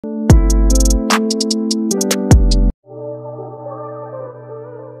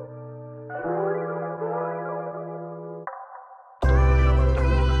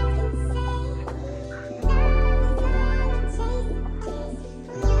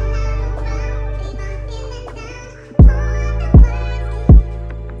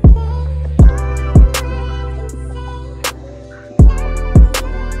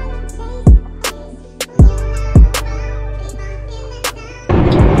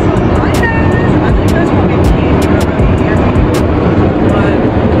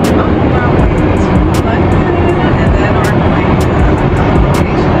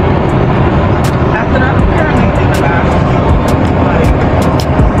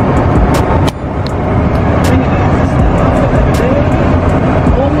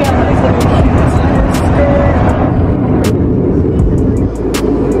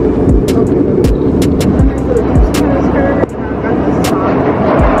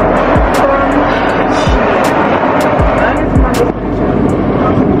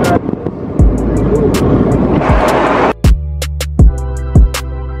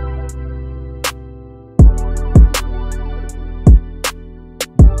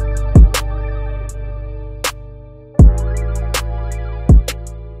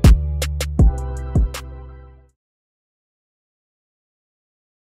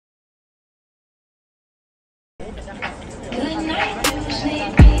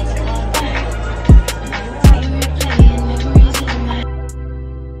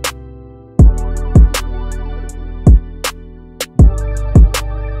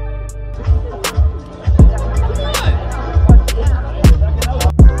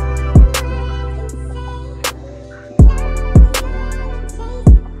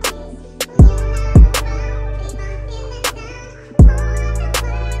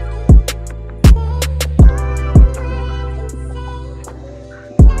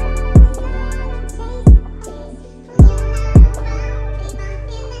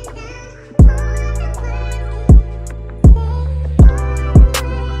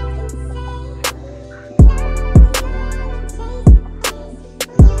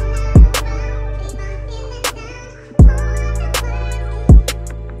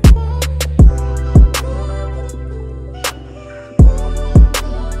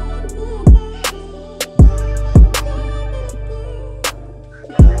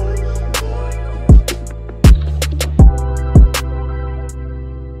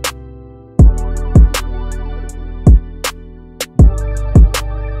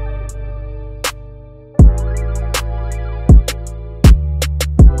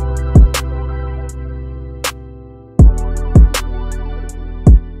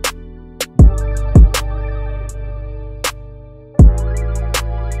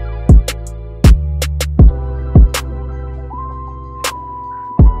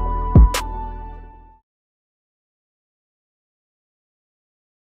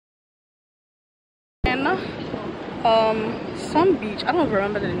some beach. I don't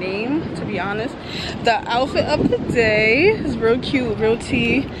remember the name, to be honest. The outfit of the day is real cute, real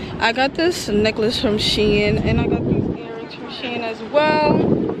tea. I got this necklace from Shein, and I got these earrings from Shein as well.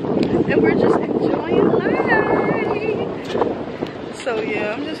 And we're just enjoying life. So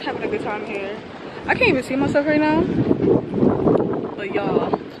yeah, I'm just having a good time here. I can't even see myself right now. But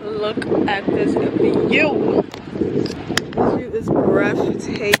y'all, look at this view. This view is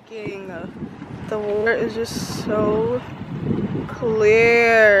breathtaking. The water is just so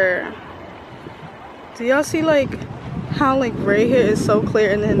clear. Do y'all see like how like right here is so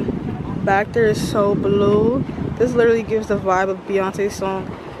clear and then back there is so blue? This literally gives the vibe of Beyonce's song,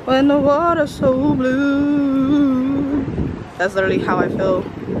 "When the water's so blue." That's literally how I feel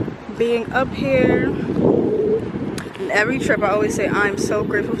being up here. And every trip I always say I'm so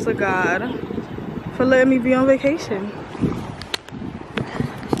grateful to God for letting me be on vacation.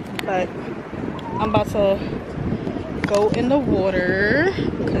 But I'm about to go in the water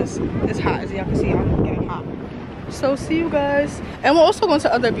because it's hot. As y'all can see, I'm getting hot. So see you guys. And we're also going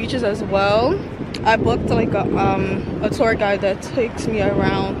to other beaches as well. I booked like a tour guide that takes me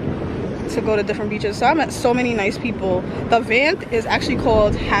around to go to different beaches. So I met so many nice people. The van is actually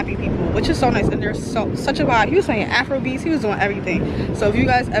called Happy People, which is so nice, and there's such a vibe. He was playing Afro beats, he was doing everything. So if you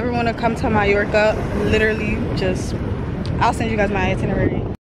guys ever want to come to Mallorca, literally just, I'll send you guys my itinerary.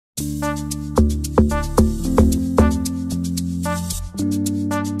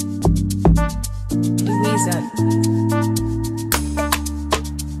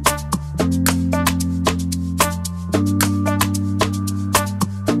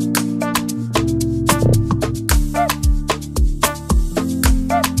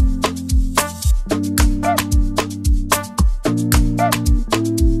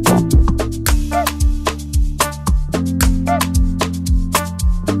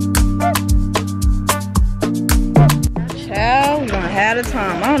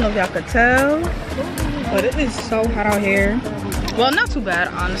 Time. I don't know if y'all could tell, but it is so hot out here. Well, not too bad,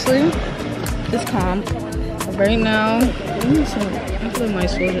 honestly. It's calm. But right now, let me see. I feel my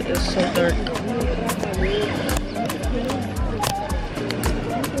sweater is so dark.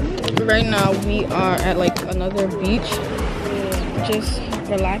 Right now, we are at like another beach, just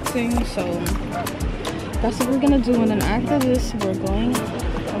relaxing. So that's what we're gonna do. And then after this, we're going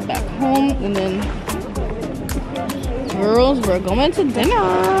back home, and then girls, we're going to dinner.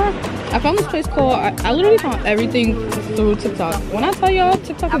 I found this place called, I literally found everything through TikTok. When I tell y'all,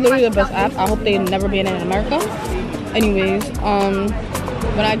 TikTok is literally the best app. I hope they never ban it in America. Anyways,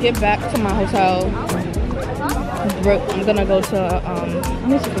 when I get back to my hotel, I'm gonna go to I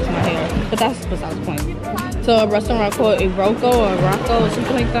need to fix my hair, but that's besides the point. To a restaurant called a Rocco or Rocco or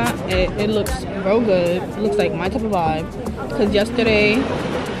something like that. It looks real good. It looks like my type of vibe. Because yesterday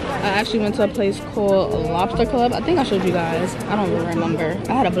I actually went to a place called Lobster Club. I think I showed you guys. I don't really remember.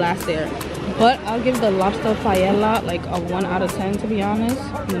 I had a blast there. But I'll give the lobster paella like a 1 out of 10, to be honest.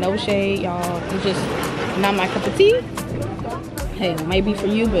 No shade, y'all. It's just not my cup of tea. Hey, it might be for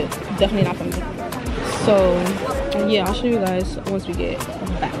you, but definitely not for me. So, yeah, I'll show you guys once we get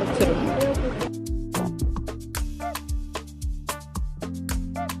back to the room.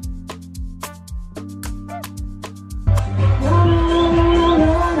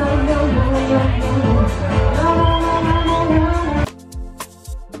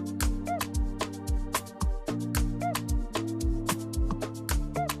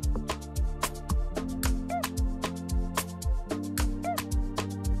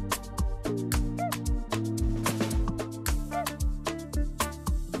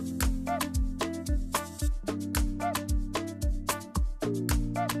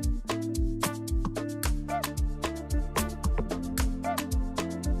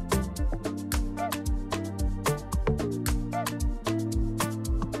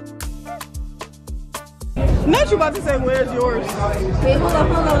 Not you about to say, where's yours? Wait, hold on.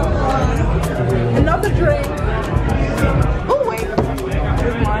 Another drink. Oh, wait.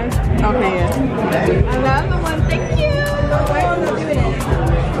 It's mine? Okay, yeah. Another one, thank you.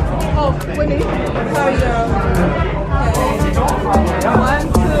 Oh, Whitney. Sorry, y'all. Okay. 1,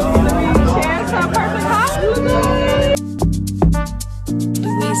 2, 3. Cheers to a perfect holiday.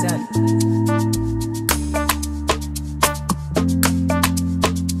 Louisa.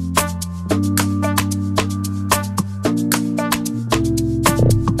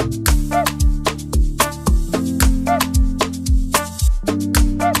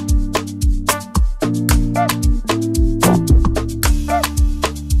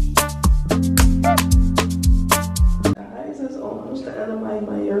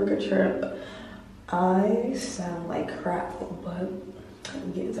 Trip. I sound like crap, but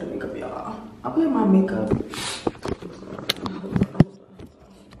I'm getting to the makeup, y'all. I'll put my makeup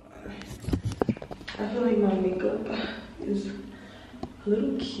like my makeup is a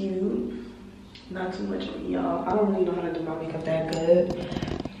little cute. Not too much of me, y'all. I don't really know how to do my makeup that good.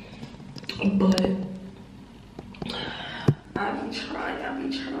 But I be trying.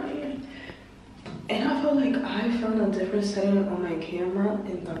 And I feel like I found a different setting on my camera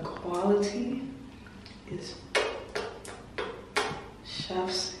and the quality is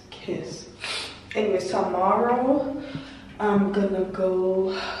chef's kiss. Anyways, tomorrow I'm gonna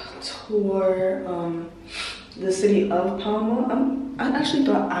go tour the city of Palma. I actually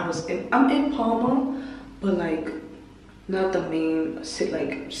thought I'm in Palma, but like not the main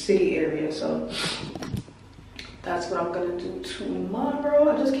city area. So that's what I'm gonna do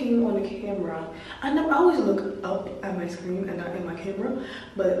tomorrow. I just came on the camera. I always look up at my screen and not in my camera.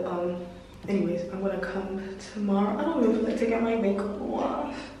 But anyways, I'm gonna come tomorrow. I don't even feel like taking my makeup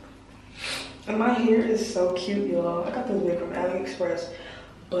off. And my hair is so cute, y'all. I got this wig from AliExpress,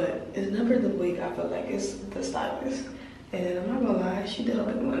 but it's never the wig I feel like, it's the stylist. And I'm not gonna lie, she did a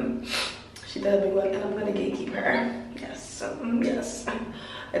big one. And I'm gonna gatekeep her. Yes, yes.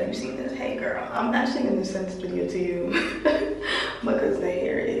 Have you seen this? Hey girl, I'm actually gonna send this video to you because the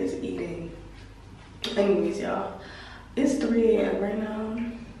hair is eating. Anyways, y'all, it's 3 a.m. right now,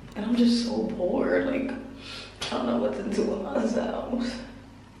 and I'm just so bored. Like, I don't know what to do with myself.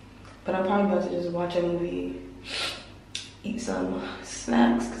 But I'm probably about to just watch a movie, eat some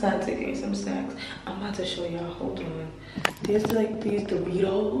snacks, because I had to take me some snacks. I'm about to show y'all, hold on. There's like these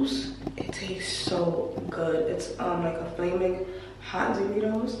Doritos. It tastes so good. It's like a flaming hot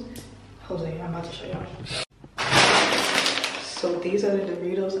Doritos. Hold on, I'm about to show y'all. So these are the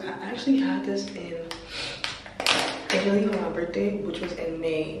Doritos. I actually had this in Italy for my birthday, which was in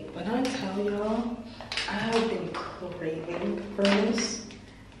May. When I tell y'all, I have been craving for this,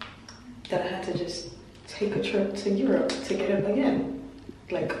 that I had to just take a trip to Europe to get it again.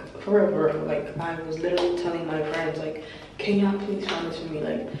 Like, forever. Like, I was literally telling my friends, like, can y'all please find this for me?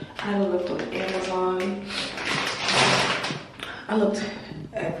 Like, I looked on Amazon. I looked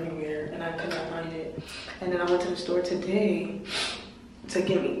everywhere and I could not find it. And then I went to the store today to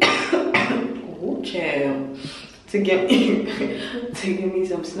get me, oh, child, to get me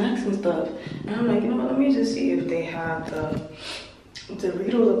some snacks and stuff. And I'm like, you know what, let me just see if they have the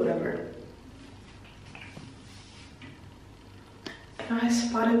Doritos or whatever. I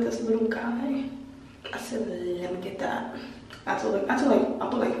spotted this little guy. I said, let me get that. I put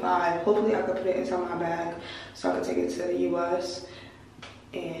like 5. Hopefully I could put it inside my bag so I could take it to the US.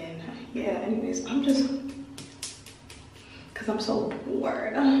 And yeah, anyways, I'm just, cause I'm so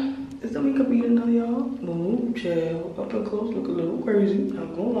bored. Is the makeup eating now, y'all? Oh, chill. Up and close, look a little crazy.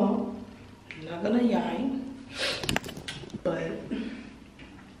 I'm gonna lie. I'm not gonna yawn. But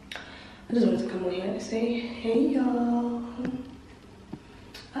I just wanted to come on here and say, hey y'all.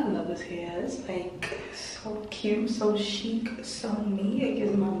 I love this hair. It's like so cute, so chic, so me. It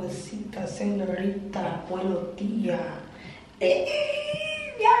gives mamacita, señorita, buenos días.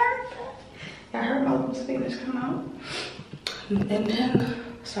 Y'all heard my little Spanish come out. And then,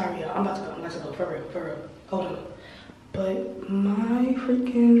 sorry y'all, I'm about to go, for real, hold on. But my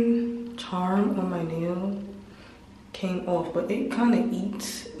freaking charm on my nail came off, but it kind of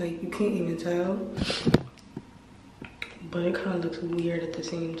eats, like you can't even tell. But it kind of looks weird at the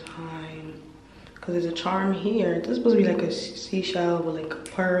same time. Because there's a charm here. This is supposed to be like a seashell with like a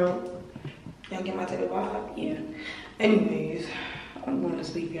pearl. Y'all get my type of vibe? Yeah. Anyways, I'm going to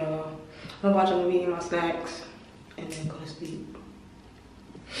sleep, y'all. I'm gonna watch a movie, eat my snacks, and then go to sleep.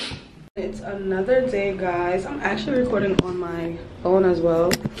 It's another day, guys. I'm actually recording on my phone as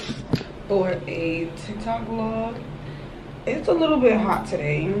well for a TikTok vlog. It's a little bit hot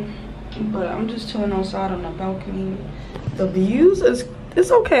today, but I'm just chilling outside on the balcony. The views is,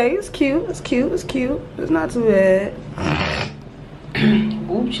 it's okay, it's cute, it's not too bad.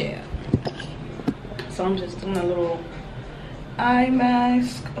 Ooh, chair. So I'm just doing a little eye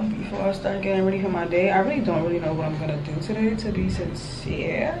mask before I start getting ready for my day. I really don't know what I'm gonna do today, to be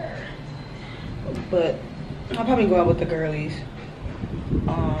sincere, but I'll probably go out with the girlies.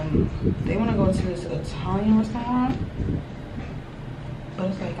 They want to go to this Italian restaurant, but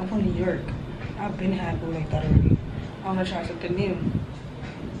it's like, I'm from New York. I've been had food like that already. I want to try something new,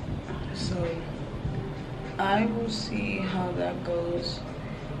 so I will see how that goes.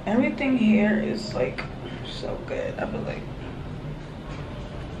 Everything here is like so good. I feel like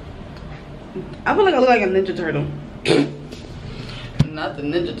I look like a Ninja Turtle. Not the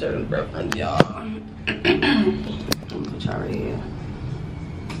Ninja Turtle reference, y'all. I'm gonna try right here.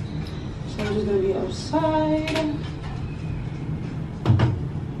 So I'm just gonna be outside.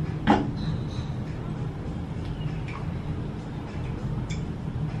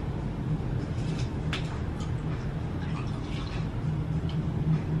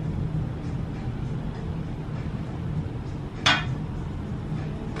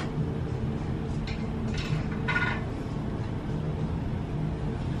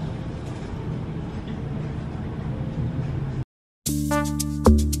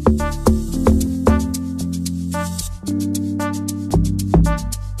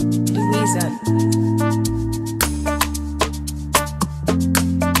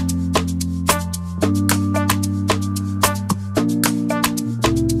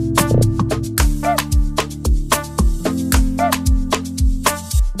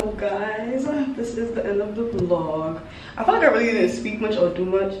 This is the end of the vlog. I feel like I really didn't speak much or do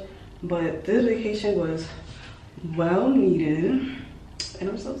much, but this vacation was well needed. And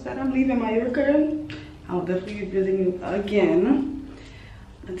I'm so sad I'm leaving Mallorca. I'll definitely be visiting you again.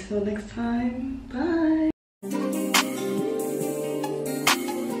 Until next time, bye.